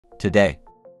Today,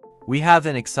 we have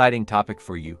an exciting topic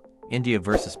for you: India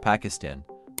versus Pakistan,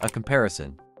 a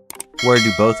comparison. Where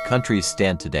do both countries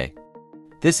stand today?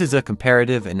 This is a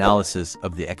comparative analysis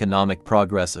of the economic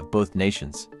progress of both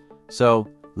nations. So,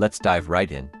 let's dive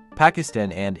right in.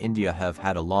 Pakistan and India have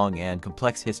had a long and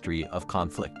complex history of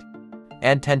conflict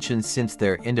and tensions since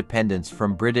their independence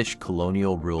from British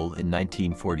colonial rule in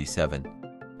 1947.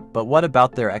 But what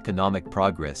about their economic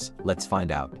progress? Let's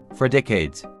find out. For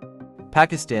decades,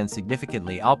 Pakistan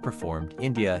significantly outperformed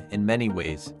India in many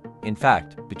ways. In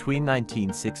fact, between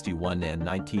 1961 and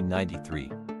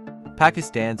 1993,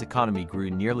 Pakistan's economy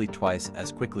grew nearly twice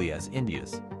as quickly as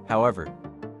India's. However,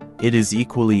 it is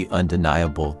equally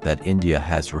undeniable that India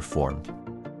has reformed,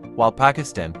 while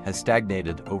Pakistan has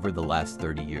stagnated over the last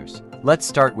 30 years. Let's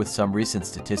start with some recent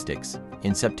statistics.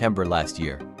 In September last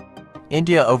year,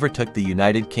 India overtook the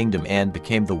United Kingdom and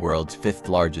became the world's fifth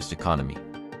largest economy,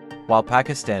 while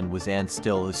Pakistan was and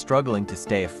still is struggling to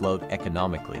stay afloat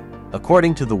economically.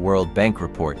 According to the World Bank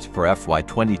reports for FY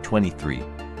 2023,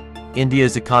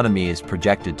 India's economy is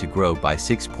projected to grow by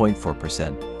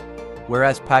 6.4%,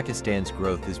 whereas Pakistan's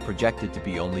growth is projected to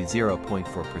be only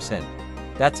 0.4%.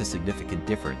 That's a significant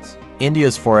difference.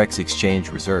 India's Forex exchange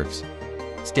reserves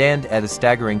stand at a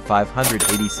staggering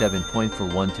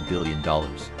 $587.41 billion,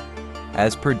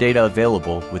 as per data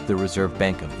available with the Reserve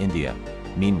Bank of India.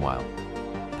 Meanwhile,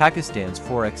 Pakistan's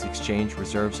Forex exchange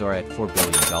reserves are at $4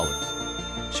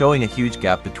 billion, showing a huge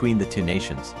gap between the two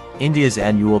nations. India's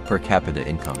annual per capita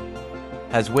income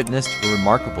has witnessed a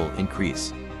remarkable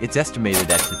increase. It's estimated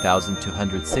at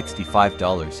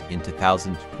 $2,265 in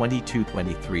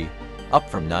 2022-23, up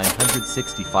from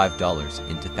 $965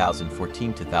 in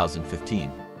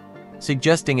 2014-2015,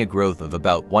 suggesting a growth of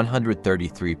about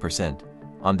 133%.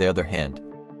 On the other hand,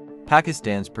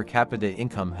 Pakistan's per capita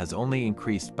income has only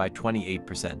increased by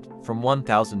 28%, from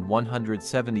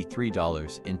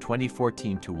 $1,173 in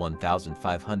 2014 to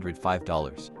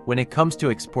 $1,505. When it comes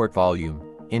to export volume,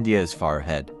 India is far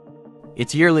ahead.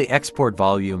 Its yearly export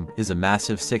volume is a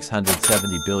massive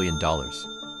 $670 billion,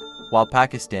 while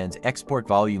Pakistan's export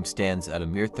volume stands at a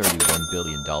mere $31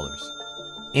 billion.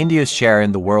 India's share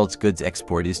in the world's goods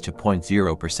export is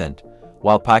 2.0%,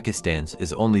 while Pakistan's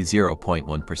is only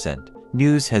 0.1%.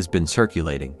 News has been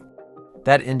circulating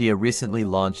that India recently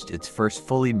launched its first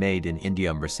fully made in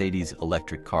India Mercedes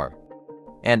electric car,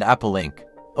 and Apple Inc.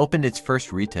 opened its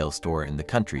first retail store in the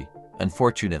country.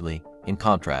 Unfortunately, in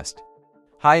contrast,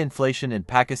 high inflation in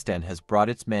Pakistan has brought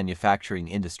its manufacturing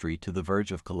industry to the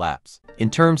verge of collapse. In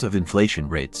terms of inflation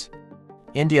rates,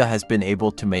 India has been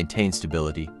able to maintain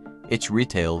stability. Its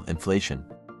retail inflation,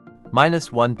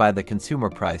 -1 by the Consumer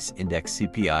Price Index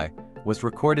 (CPI), was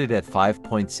recorded at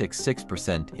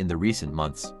 5.66% in the recent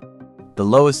months, the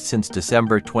lowest since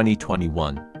December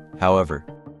 2021. However,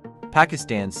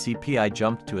 Pakistan's CPI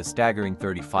jumped to a staggering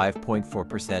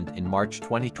 35.4% in March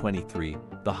 2023,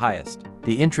 the highest.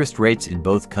 The interest rates in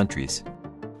both countries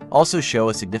also show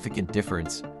a significant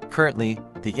difference. Currently,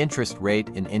 the interest rate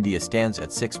in India stands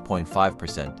at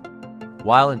 6.5%,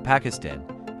 while in Pakistan,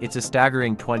 it's a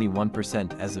staggering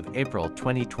 21% as of April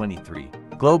 2023.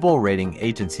 Global rating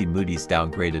agency Moody's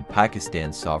downgraded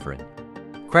Pakistan's sovereign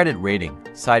credit rating,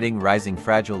 citing rising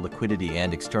fragile liquidity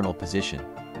and external position,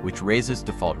 which raises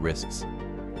default risks.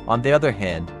 On the other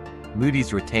hand,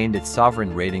 Moody's retained its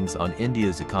sovereign ratings on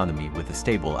India's economy with a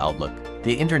stable outlook.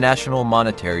 The International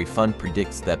Monetary Fund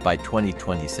predicts that by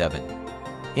 2027,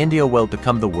 India will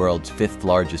become the world's fifth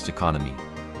largest economy,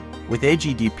 with a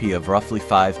GDP of roughly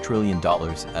 $5 trillion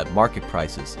at market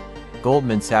prices.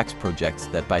 Goldman Sachs projects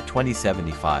that by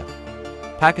 2075,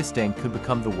 Pakistan could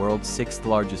become the world's sixth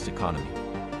largest economy.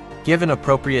 Given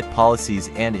appropriate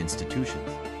policies and institutions,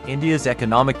 India's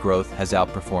economic growth has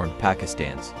outperformed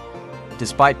Pakistan's,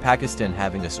 despite Pakistan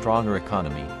having a stronger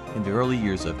economy in the early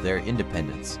years of their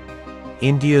independence.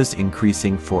 India's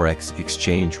increasing Forex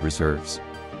exchange reserves,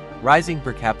 rising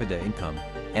per capita income,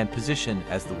 and position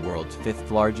as the world's fifth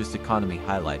largest economy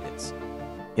highlight its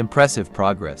impressive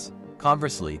progress.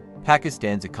 Conversely,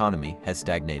 Pakistan's economy has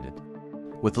stagnated,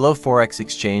 with low Forex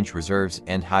exchange reserves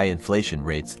and high inflation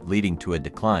rates leading to a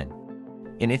decline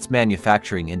in its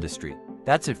manufacturing industry.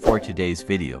 That's it for today's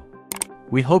video.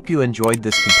 We hope you enjoyed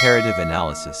this comparative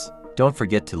analysis. Don't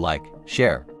forget to like,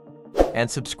 share, and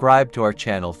subscribe to our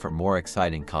channel for more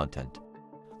exciting content.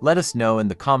 Let us know in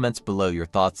the comments below your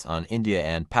thoughts on India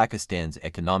and Pakistan's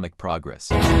economic progress.